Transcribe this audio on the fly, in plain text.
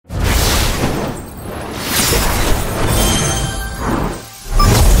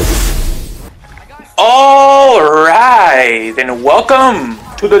guys, and welcome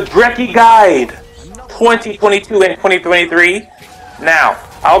to the Dreki Guide 2022 and 2023. Now,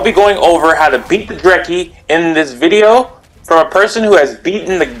 I'll be going over how to beat the Dreki in this video from a person who has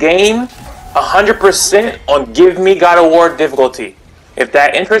beaten the game 100% on Give Me God of War difficulty. If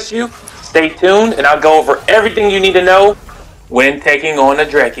that interests you, stay tuned and I'll go over everything you need to know when taking on the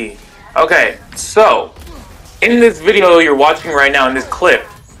Dreki. Okay, so in this video you're watching right now, in this clip,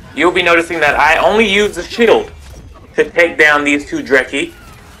 you'll be noticing that I only use the shield to take down these two Dreki.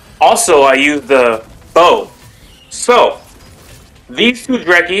 Also, I use the bow. So, these two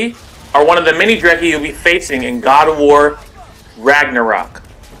Dreki are one of the many Dreki you'll be facing in God of War Ragnarok.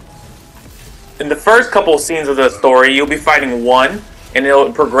 In the first couple of scenes of the story, you'll be fighting one, and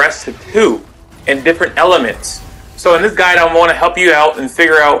it'll progress to two in different elements. So in this guide, I want to help you out and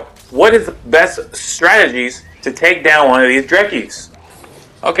figure out what is the best strategies to take down one of these Drekis.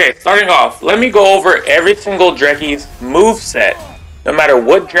 Okay, starting off, let me go over every single Dreki's moveset. No matter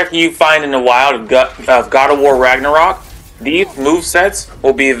what Dreki you find in the wild of God of War Ragnarok, these movesets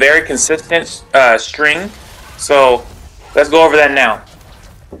will be a very consistent string. So let's go over that now.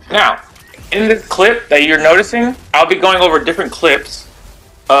 Now, in this clip that you're noticing, I'll be going over different clips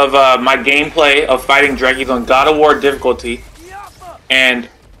of my gameplay of fighting Drekis on God of War difficulty. And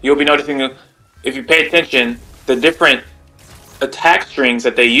you'll be noticing, if you pay attention, the different attack strings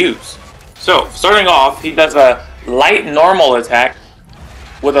that they use. So, starting off, he does a light normal attack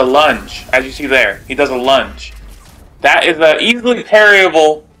with a lunge. As you see there, he does a lunge. That is an easily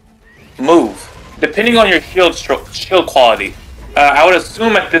parryable move, depending on your shield quality. I would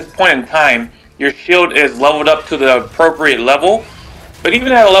assume at this point in time, your shield is leveled up to the appropriate level. But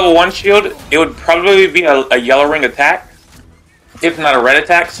even at a level 1 shield, it would probably be a yellow ring attack, if not a red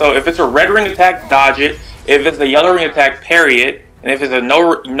attack. So if it's a red ring attack, dodge it. If it's a yellow ring attack, parry it. And if it's a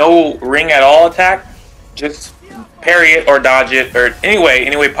no ring at all attack, just parry it or dodge it, or any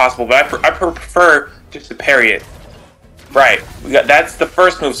way possible. But I prefer just to parry it. Right, that's the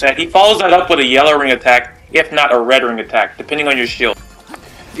first moveset. He follows that up with a yellow ring attack, if not a red ring attack, depending on your shield.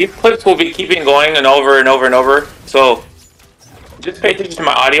 These clips will be keeping going and over and over and over. So just pay attention to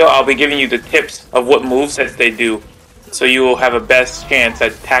my audio. I'll be giving you the tips of what movesets they do, so you will have a best chance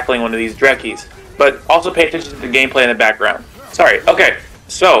at tackling one of these Drekis. But also pay attention to the gameplay in the background. Sorry. Okay.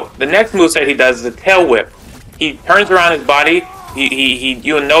 So the next moveset he does is a tail whip. He turns around his body.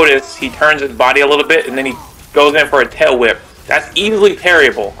 You'll notice he turns his body a little bit, and then he goes in for a tail whip. That's easily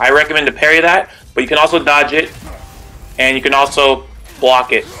parryable. I recommend to parry that, but you can also dodge it, and you can also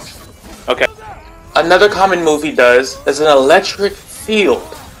block it. Okay. Another common move he does is an electric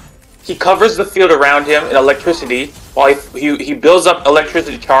field. He covers the field around him in electricity while he builds up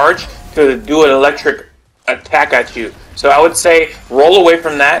electricity charge to do an electric attack at you. So I would say roll away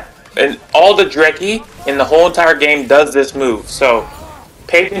from that, and all the Dreki in the whole entire game does this move. So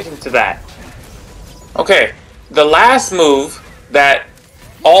pay attention to that. Okay, the last move that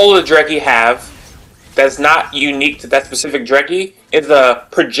all the Dreki have that's not unique to that specific Dreki is a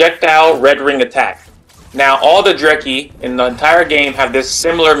projectile red ring attack. Now, all the Dreki in the entire game have this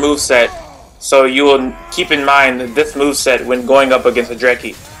similar moveset, so you will keep in mind this moveset when going up against a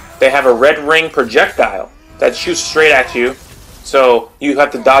Dreki. They have a red ring projectile that shoots straight at you, so you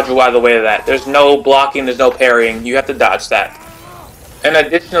have to dodge out of the way of that. There's no blocking, there's no parrying, you have to dodge that. And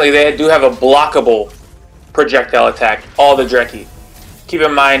additionally, they do have a blockable projectile attack, all the Dreki. Keep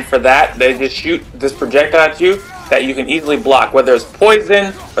in mind for that, they just shoot this projectile at you that you can easily block. Whether it's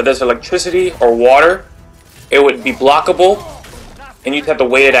poison, whether it's electricity, or water, it would be blockable, and you'd have to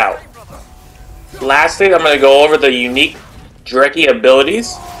wait it out. Lastly, I'm going to go over the unique Dreki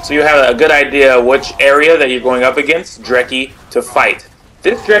abilities, so you have a good idea which area that you're going up against Dreki to fight.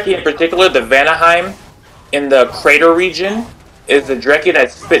 This Dreki in particular, the Vanaheim, in the crater region, is the Dreki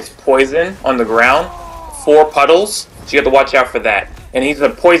that spits poison on the ground, 4 puddles, so you have to watch out for that. And he's a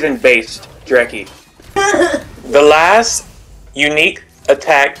poison-based Dreki. The last unique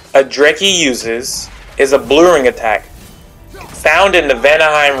attack a Dreki uses is a blue ring attack, found in the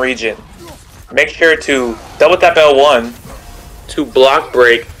Vanaheim region. Make sure to double tap L1 to block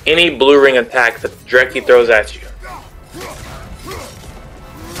break any blue ring attack that the Dreki throws at you.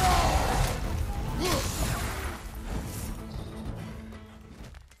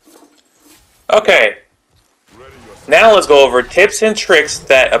 Okay, now let's go over tips and tricks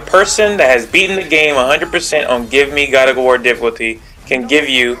that a person that has beaten the game 100% on Give Me God of War difficulty can give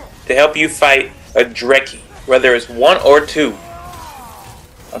you to help you fight a Dreki, whether it's 1 or 2.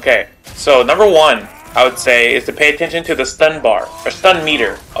 Okay, so number 1, I would say, is to pay attention to the stun bar, or stun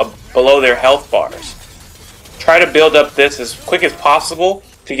meter, below their health bars. Try to build up this as quick as possible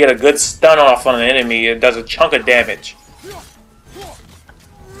to get a good stun off on an enemy. It does a chunk of damage.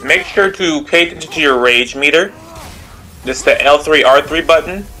 make sure to pay attention to your rage meter. This is the L3 R3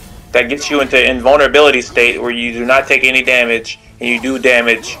 button that gets you into invulnerability state where you do not take any damage and you do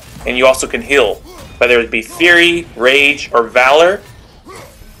damage, and you also can heal, whether it be Fury, Rage, or Valor.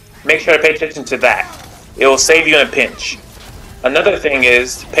 Make sure to pay attention to that. It will save you in a pinch. Another thing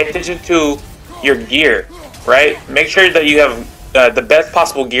is pay attention to your gear, right? Make sure that you have the best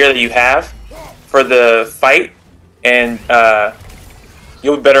possible gear that you have for the fight, and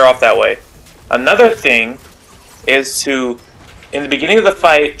you'll be better off that way. Another thing is to, in the beginning of the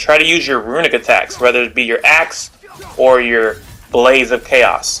fight, try to use your runic attacks, whether it be your axe or your blaze of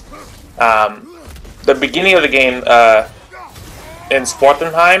chaos. The beginning of the game in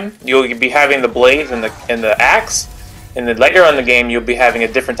Svartalfheim, you'll be having the blaze and the axe, and then later on in the game you'll be having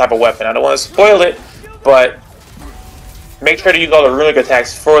a different type of weapon. I don't want to spoil it, but make sure to use all the runic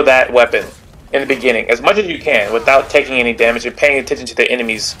attacks for that weapon in the beginning, as much as you can, without taking any damage and paying attention to the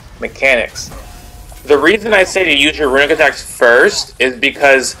enemy's mechanics. The reason I say to use your runic attacks first is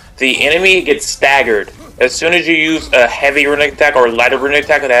because the enemy gets staggered. As soon as you use a heavy runic attack or a lighter runic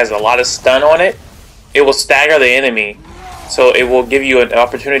attack that has a lot of stun on it, it will stagger the enemy, so it will give you an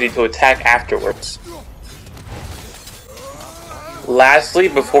opportunity to attack afterwards. Lastly,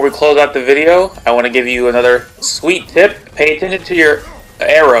 before we close out the video, I want to give you another sweet tip. Pay attention to your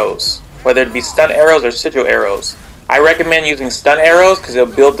arrows, whether it be stun arrows or sigil arrows. I recommend using stun arrows because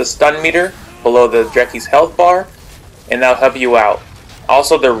it'll build the stun meter below the Dreki's health bar, and that'll help you out.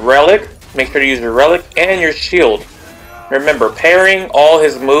 Also, the relic, make sure to use your relic and your shield. Remember, pairing all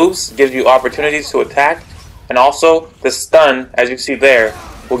his moves gives you opportunities to attack, and also the stun, as you see there,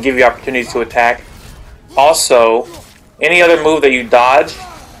 will give you opportunities to attack. Also, any other move that you dodge,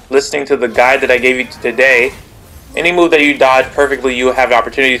 listening to the guide that I gave you today, any move that you dodge perfectly, you will have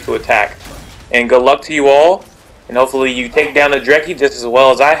opportunities to attack. And good luck to you all, and hopefully you take down the Dreki just as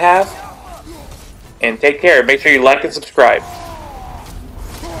well as I have. And take care. Make sure you like and subscribe.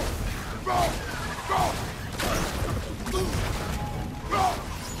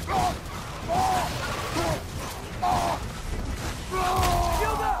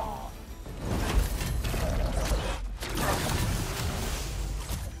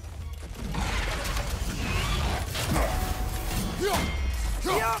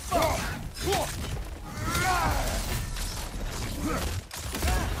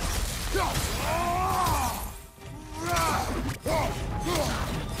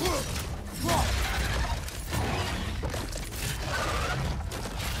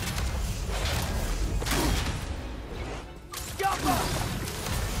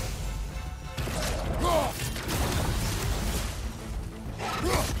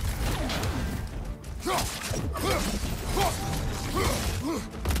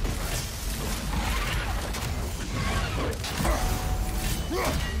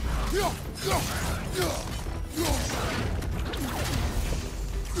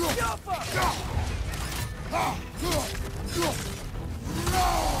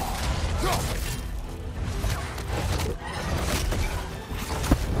 Go!